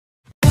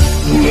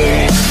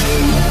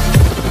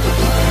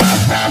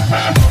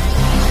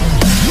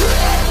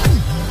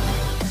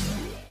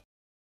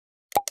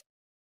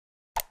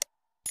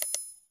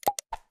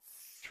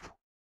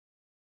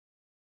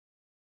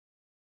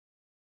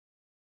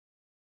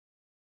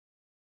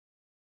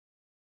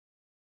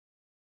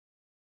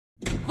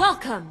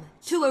Welcome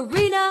to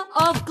Arena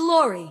of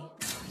Glory.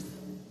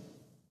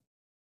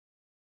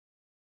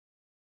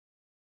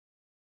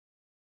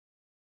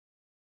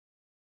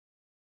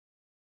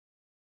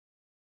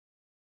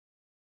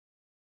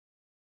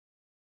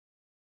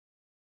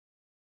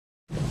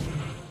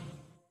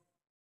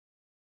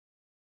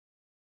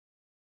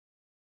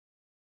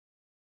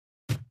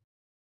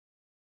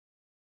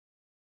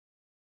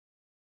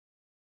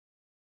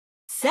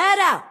 Set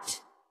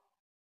out!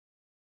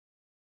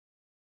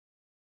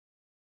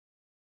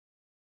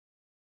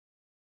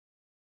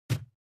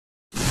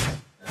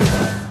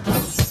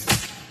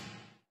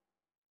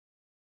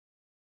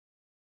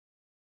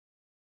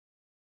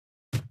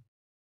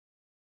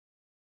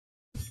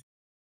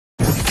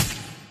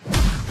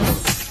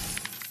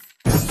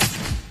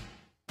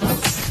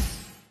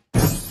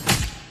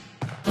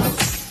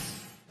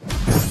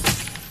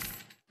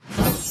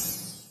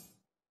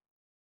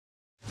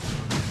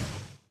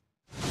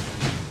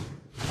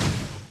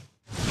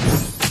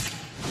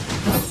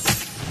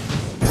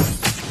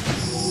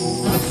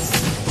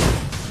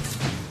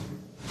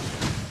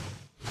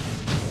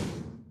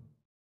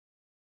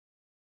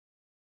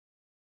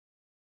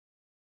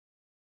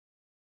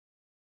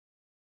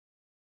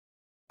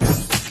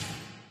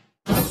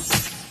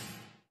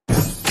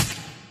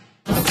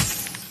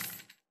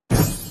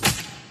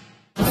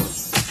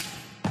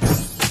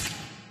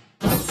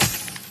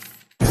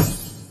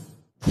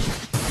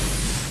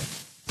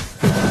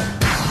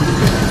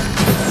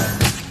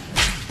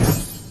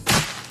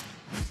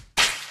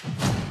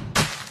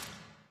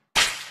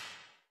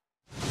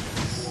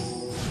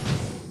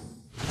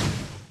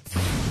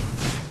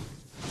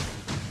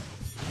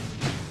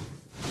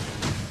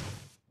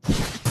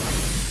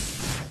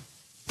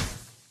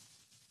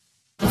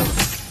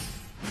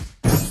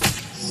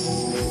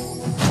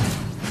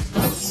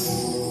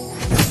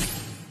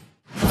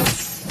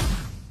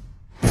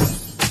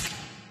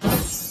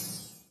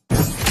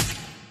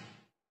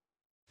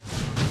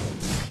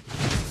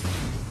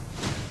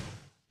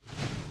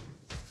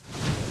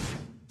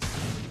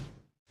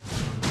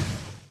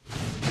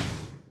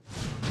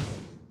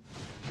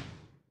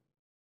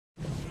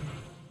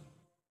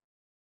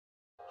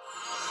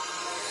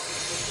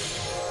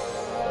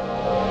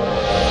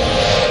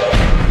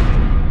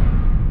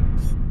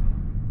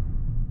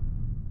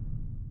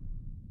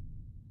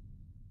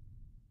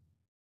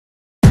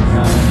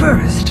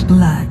 First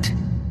blood.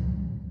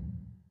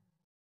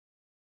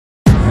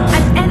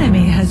 An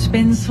enemy has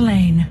been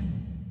slain.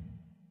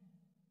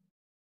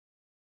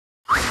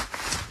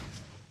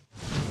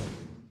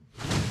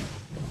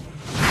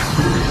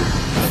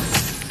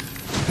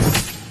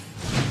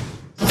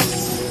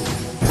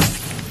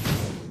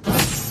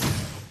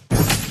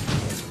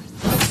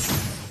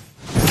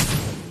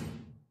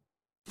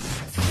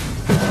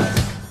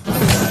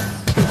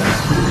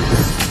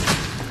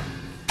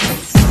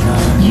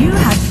 You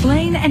have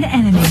slain an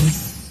enemy.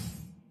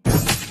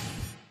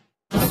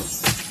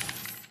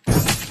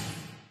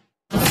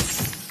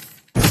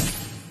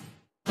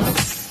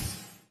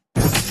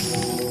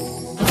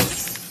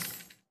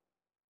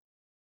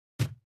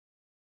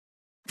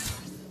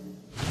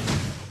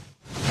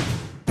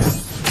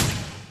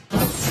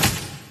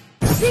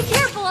 Be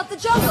careful of the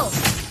jungle!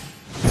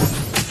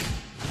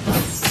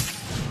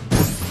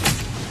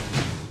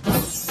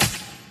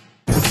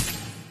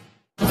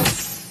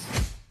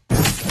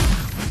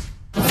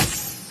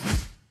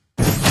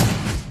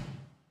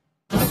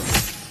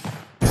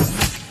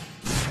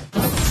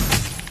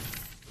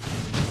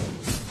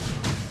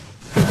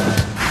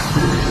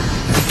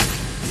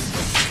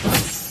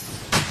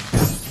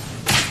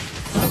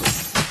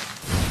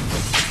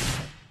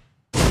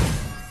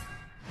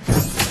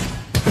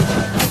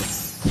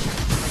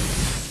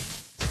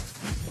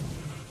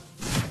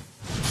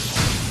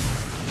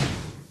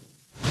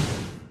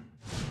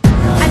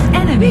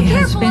 Enemy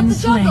has careful been of the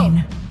jungle.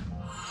 slain.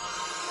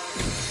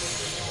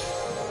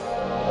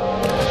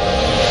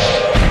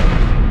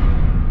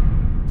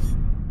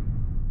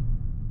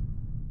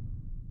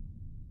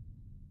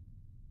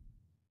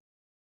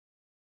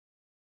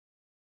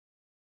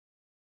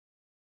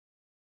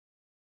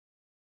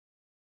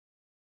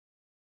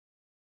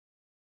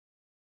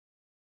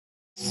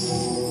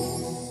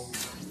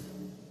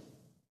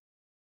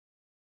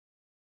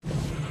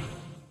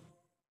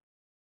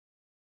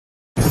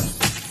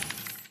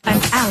 An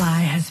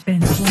ally has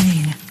been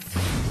slain.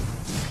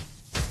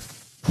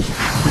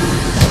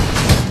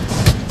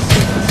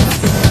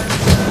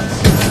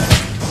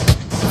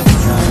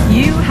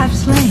 You have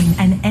slain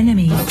an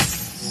enemy.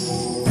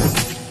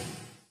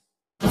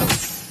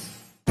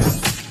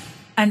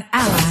 An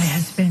ally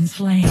has been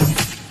slain.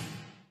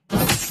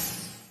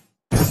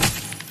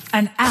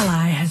 An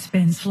ally has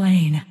been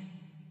slain.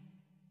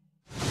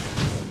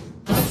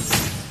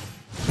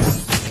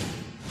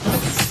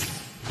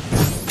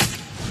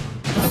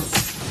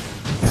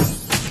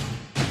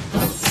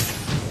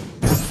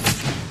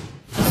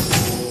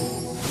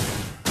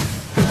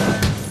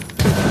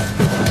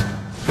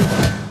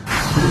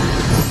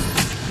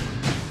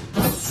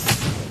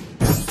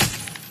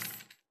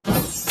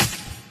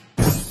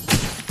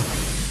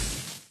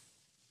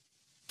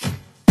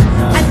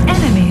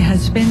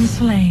 been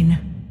slain.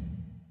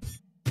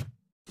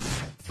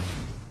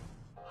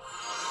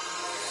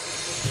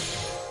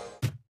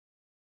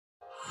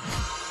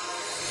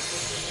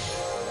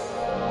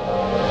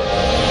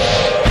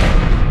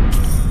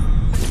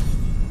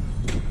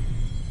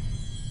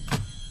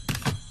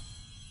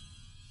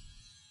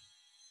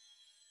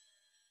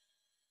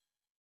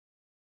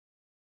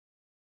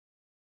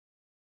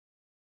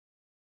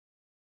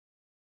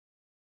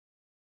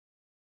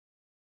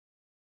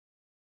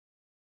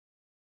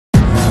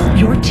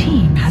 Your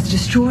team has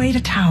destroyed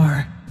a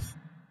tower.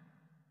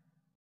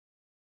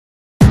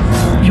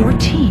 Your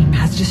team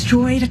has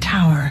destroyed a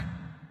tower.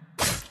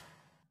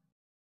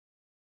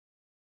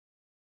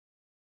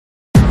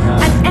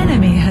 An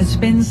enemy has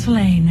been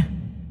slain.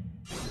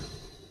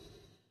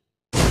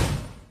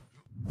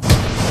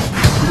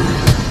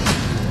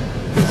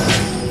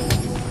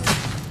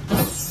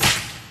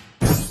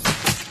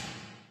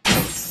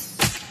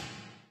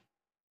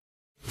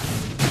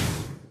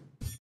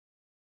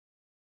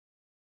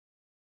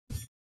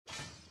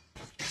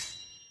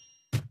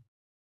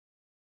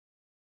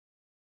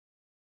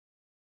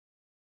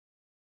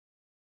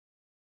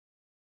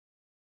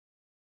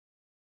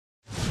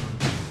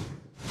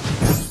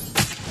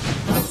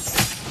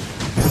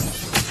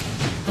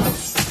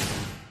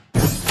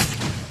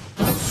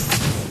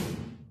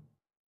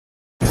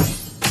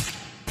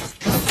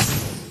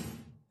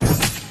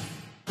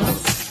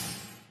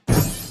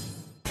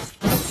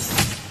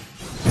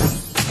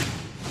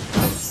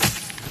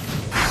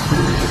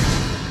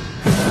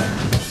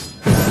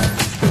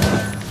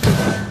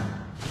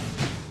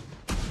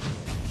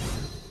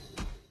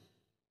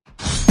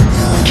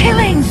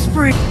 Killing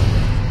spree!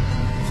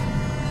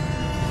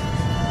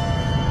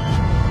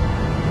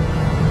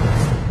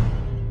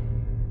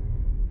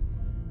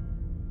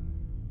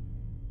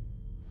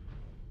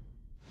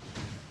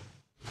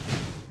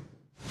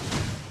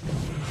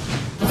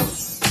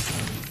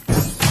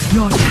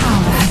 Your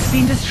tower has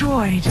been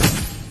destroyed.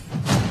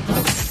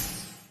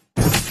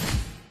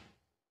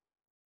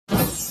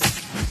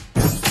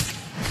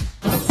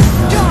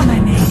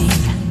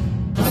 Dominating.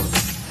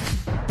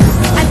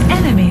 An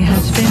enemy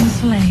has been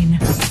slain.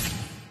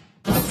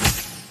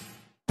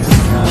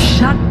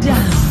 Shut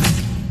down.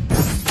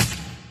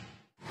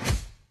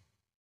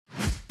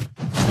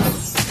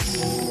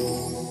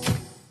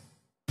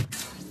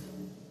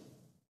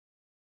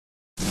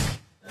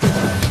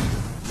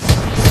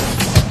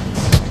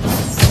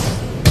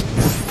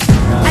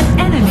 An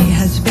enemy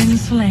has been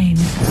slain.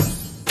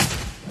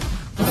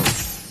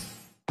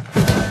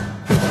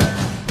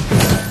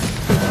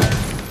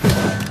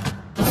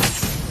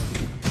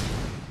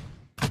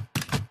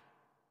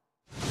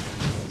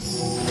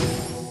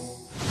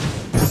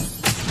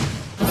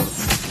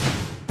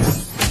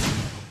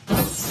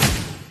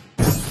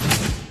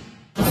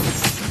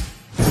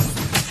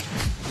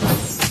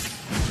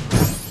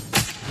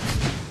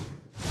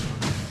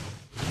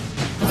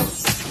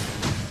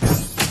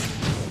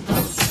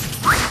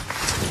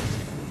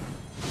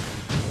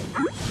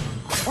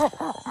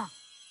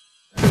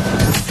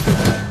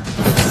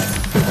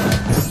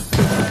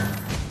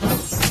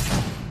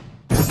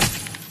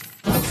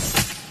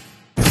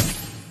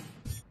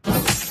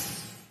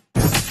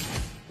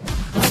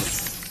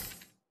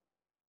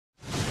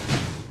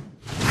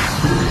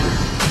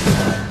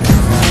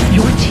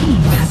 Your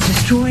team has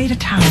destroyed a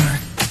tower.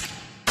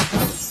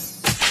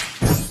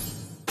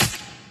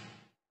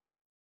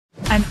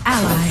 An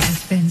ally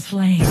has been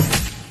slain.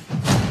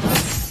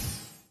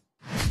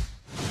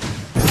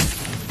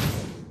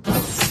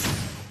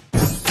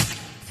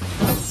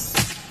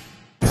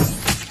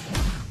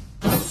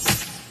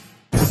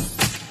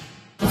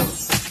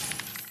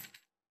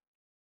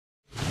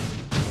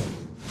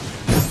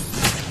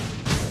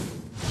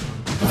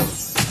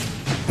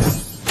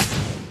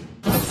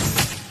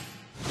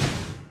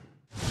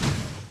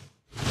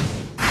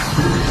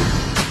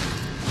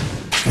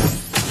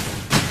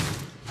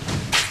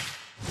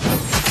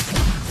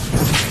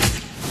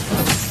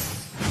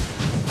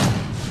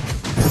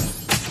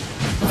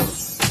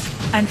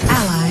 An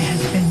ally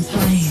has been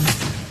slain.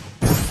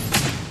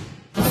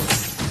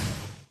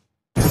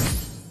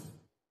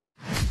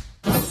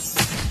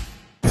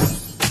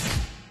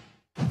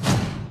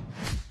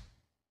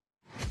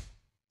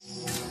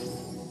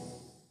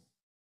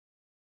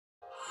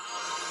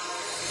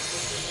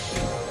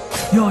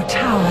 Your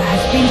tower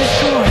has been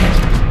destroyed.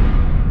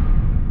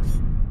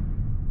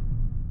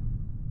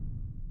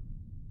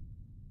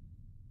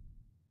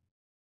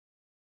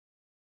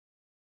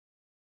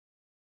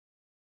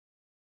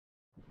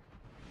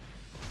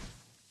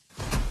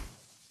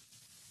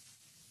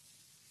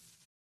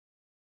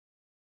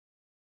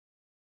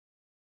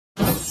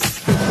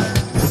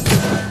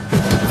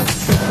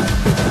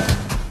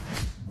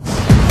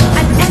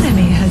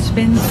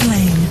 Been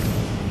slain.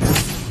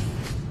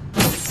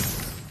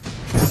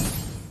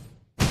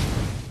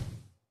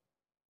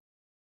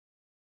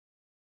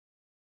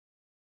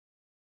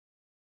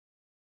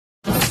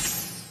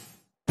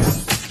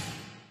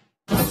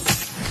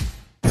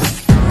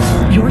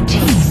 Your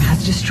team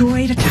has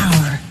destroyed a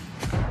tower.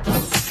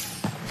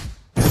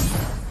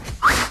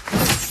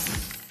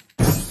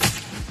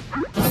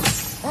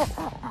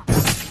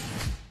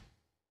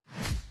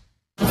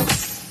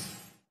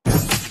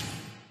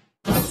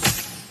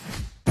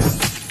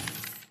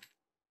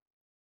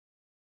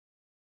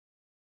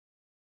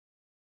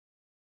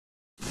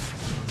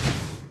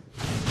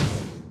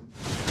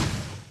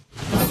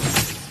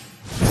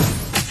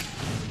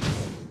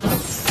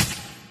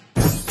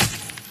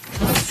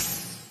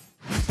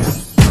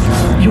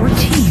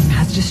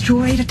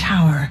 destroyed a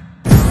tower.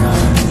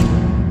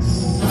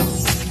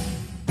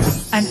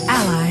 An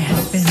ally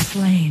has been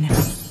slain.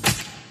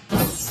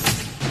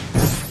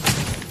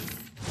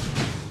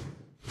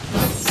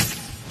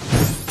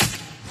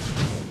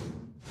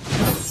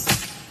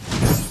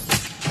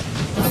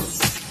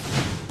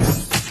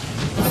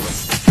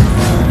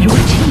 Your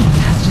team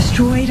has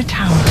destroyed a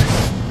tower.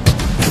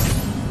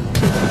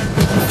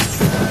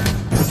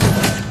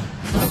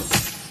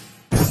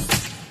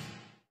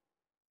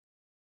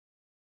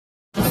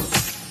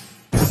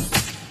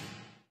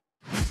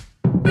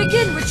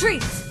 Begin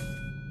retreat!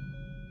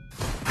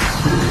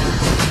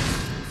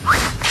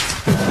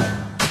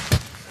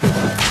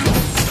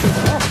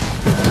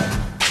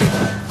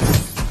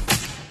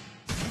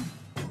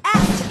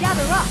 Act to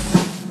gather up!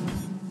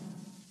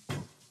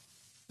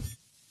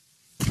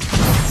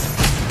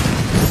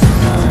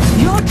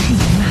 Your team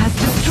has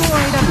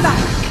destroyed a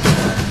barrack.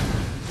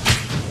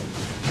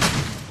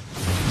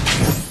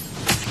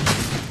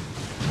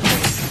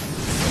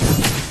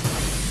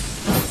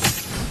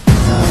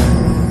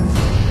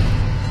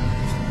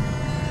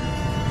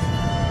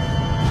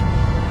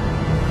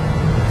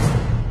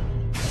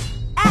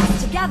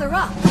 Gather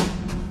up!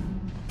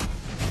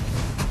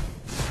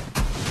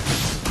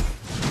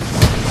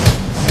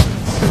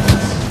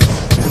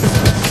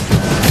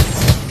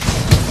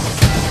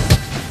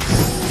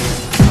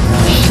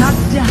 Shut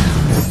down.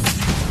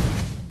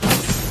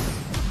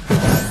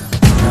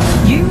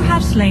 You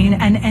have slain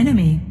an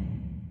enemy.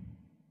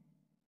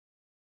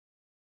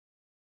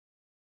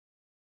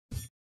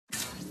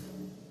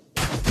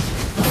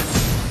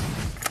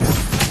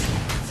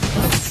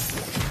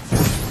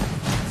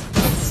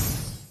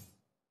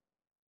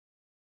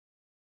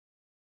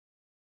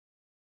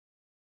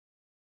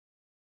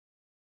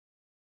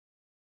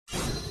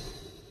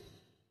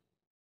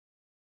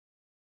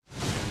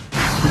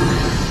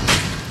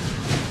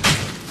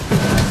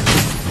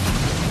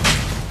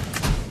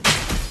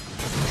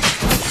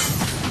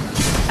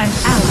 An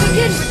ally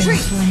Begin has been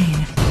retreat. slain.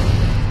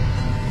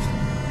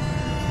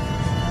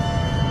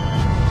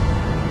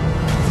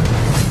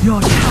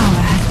 Your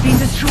tower has been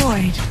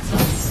destroyed.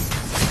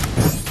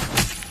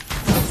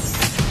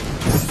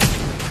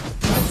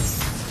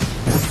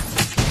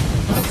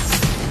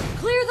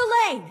 Clear the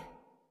lane!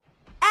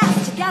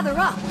 Act to gather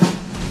up!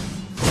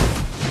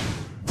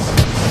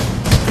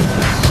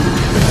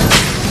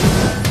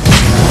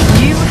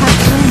 You have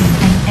slain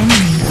an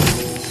enemy.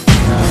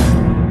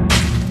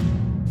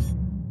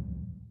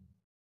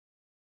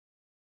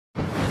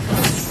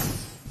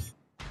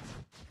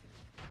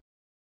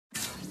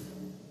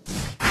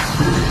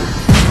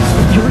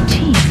 Your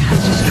team has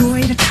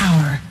destroyed a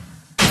tower.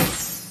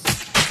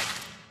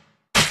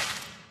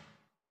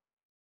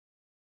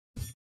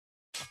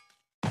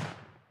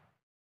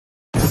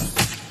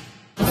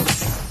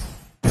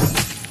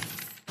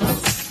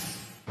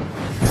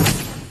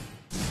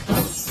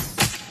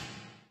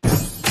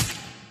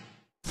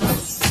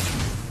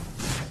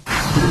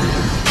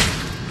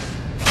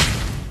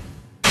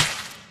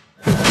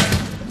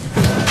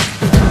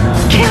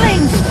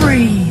 Killing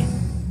spree!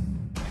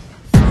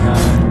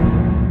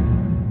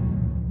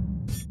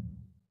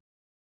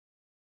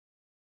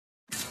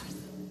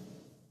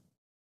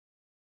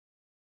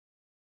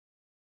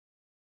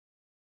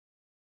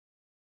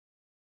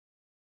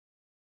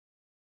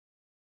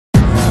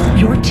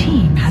 Your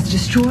team has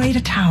destroyed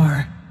a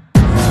tower.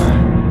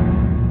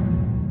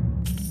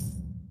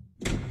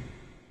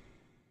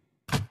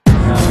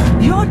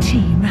 Your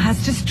team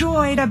has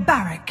destroyed a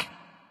barrack.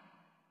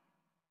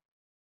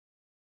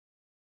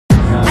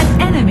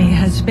 An enemy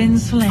has been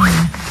slain.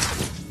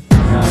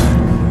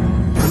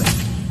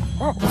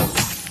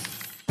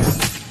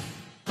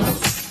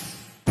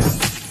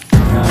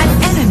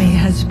 An enemy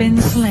has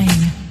been slain.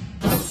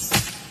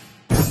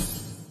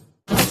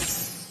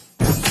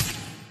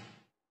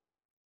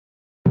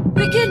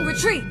 Begin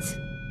retreat!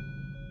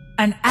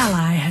 An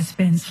ally has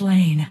been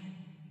slain.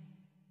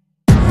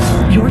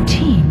 Your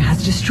team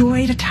has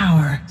destroyed a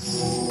tower.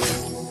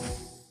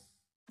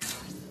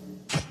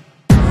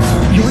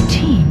 Your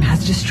team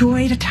has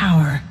destroyed a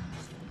tower.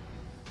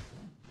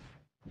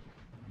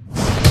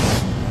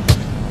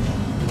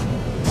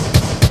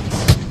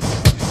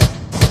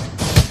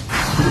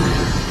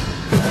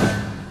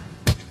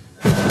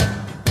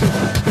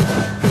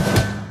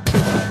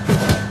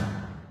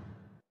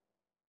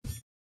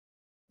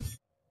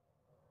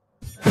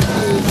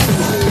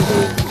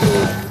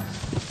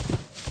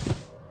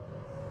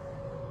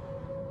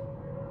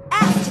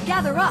 Act to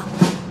gather up!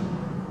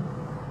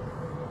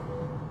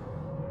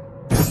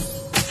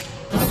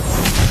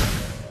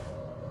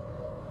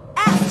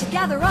 Act to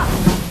gather up!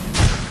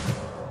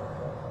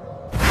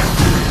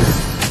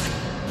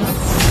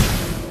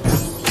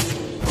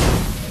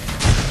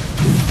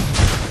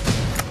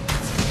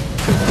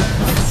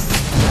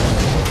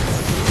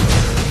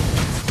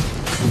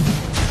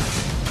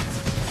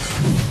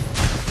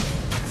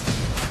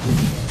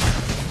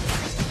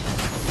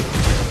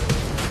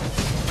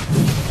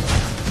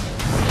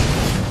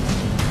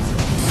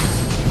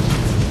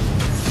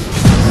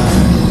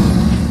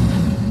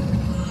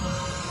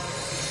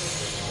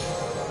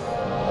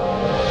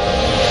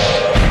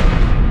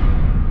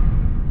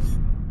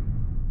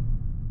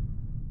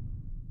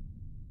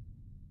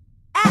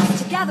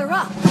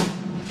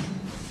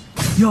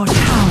 Your tower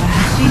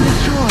has been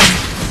destroyed.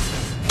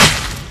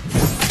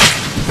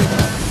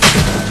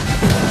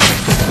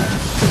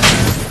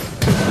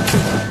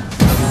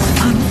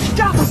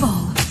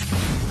 Unstoppable!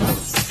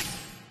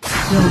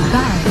 Your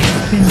barrack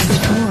has been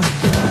destroyed.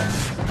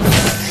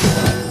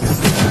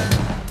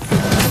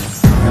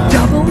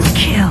 Double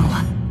kill.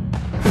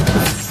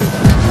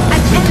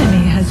 An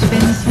enemy has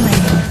been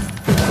slain.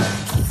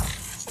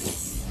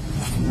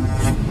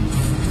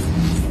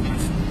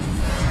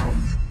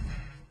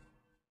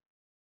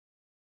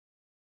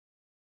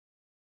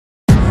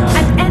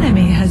 An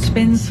enemy has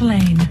been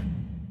slain.